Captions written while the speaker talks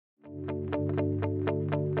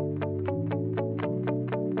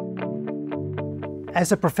As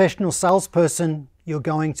a professional salesperson, you're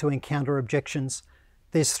going to encounter objections.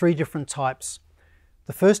 There's three different types.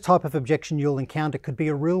 The first type of objection you'll encounter could be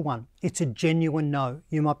a real one. It's a genuine no.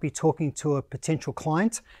 You might be talking to a potential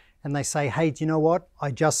client and they say, hey, do you know what?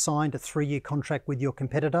 I just signed a 3-year contract with your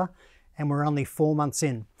competitor and we're only 4 months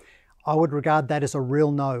in. I would regard that as a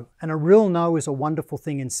real no. And a real no is a wonderful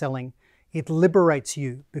thing in selling. It liberates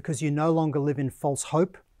you because you no longer live in false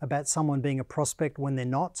hope about someone being a prospect when they're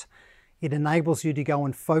not. It enables you to go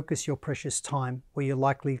and focus your precious time where you're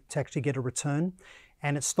likely to actually get a return,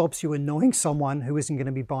 and it stops you annoying someone who isn't going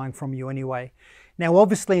to be buying from you anyway. Now,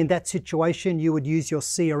 obviously in that situation, you would use your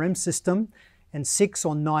CRM system, and 6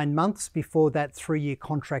 or 9 months before that 3-year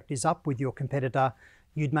contract is up with your competitor,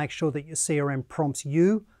 you'd make sure that your CRM prompts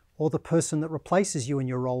you or the person that replaces you in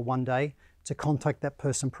your role one day to contact that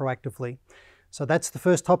person proactively. So that's the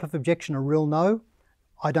first type of objection, a real no.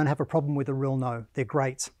 I don't have a problem with a real no. They're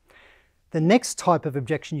great. The next type of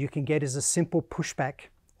objection you can get is a simple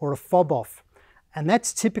pushback or a fob off. And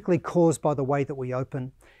that's typically caused by the way that we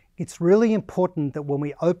open. It's really important that when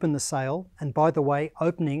we open the sale, and by the way,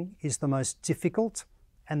 opening is the most difficult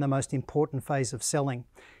and the most important phase of selling.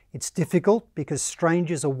 It's difficult because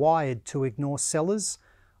strangers are wired to ignore sellers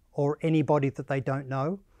or anybody that they don't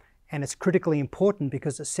know. And it's critically important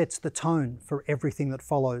because it sets the tone for everything that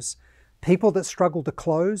follows. People that struggle to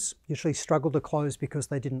close usually struggle to close because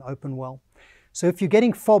they didn't open well. So if you're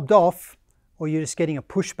getting fobbed off or you're just getting a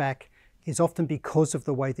pushback, it's often because of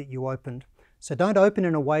the way that you opened. So don't open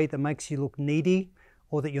in a way that makes you look needy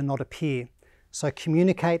or that you're not a peer. So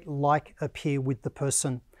communicate like a peer with the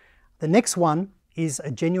person. The next one is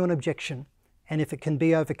a genuine objection. And if it can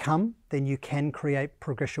be overcome, then you can create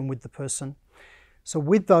progression with the person. So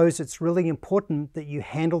with those, it's really important that you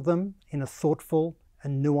handle them in a thoughtful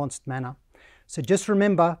and nuanced manner. So just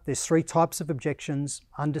remember, there's 3 types of objections.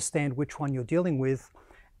 Understand which one you're dealing with,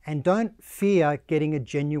 and don't fear getting a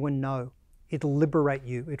genuine no. It'll liberate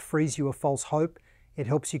you. It frees you of false hope. It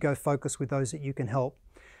helps you go focus with those that you can help.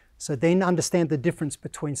 So then understand the difference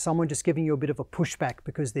between someone just giving you a bit of a pushback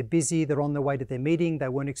because they're busy, they're on their way to their meeting, they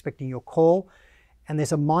weren't expecting your call, and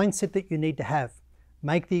there's a mindset that you need to have.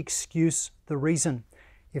 Make the excuse the reason.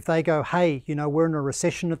 If they go, hey, you know, we're in a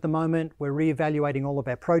recession at the moment, we're reevaluating all of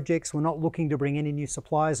our projects, we're not looking to bring any new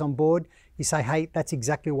suppliers on board, you say, hey, that's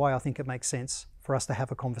exactly why I think it makes sense for us to have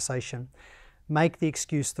a conversation. Make the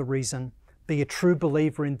excuse the reason. Be a true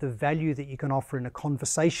believer in the value that you can offer in a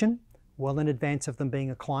conversation, well in advance of them being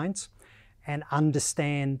a client, and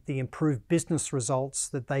understand the improved business results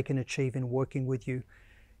that they can achieve in working with you.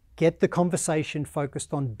 Get the conversation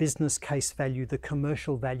focused on business case value, the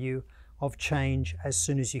commercial value of change as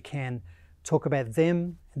soon as you can. Talk about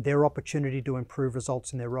them and their opportunity to improve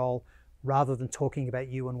results in their role rather than talking about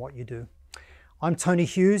you and what you do. I'm Tony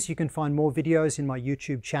Hughes. You can find more videos in my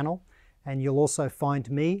YouTube channel, and you'll also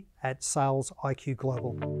find me at Sales IQ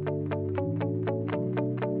Global.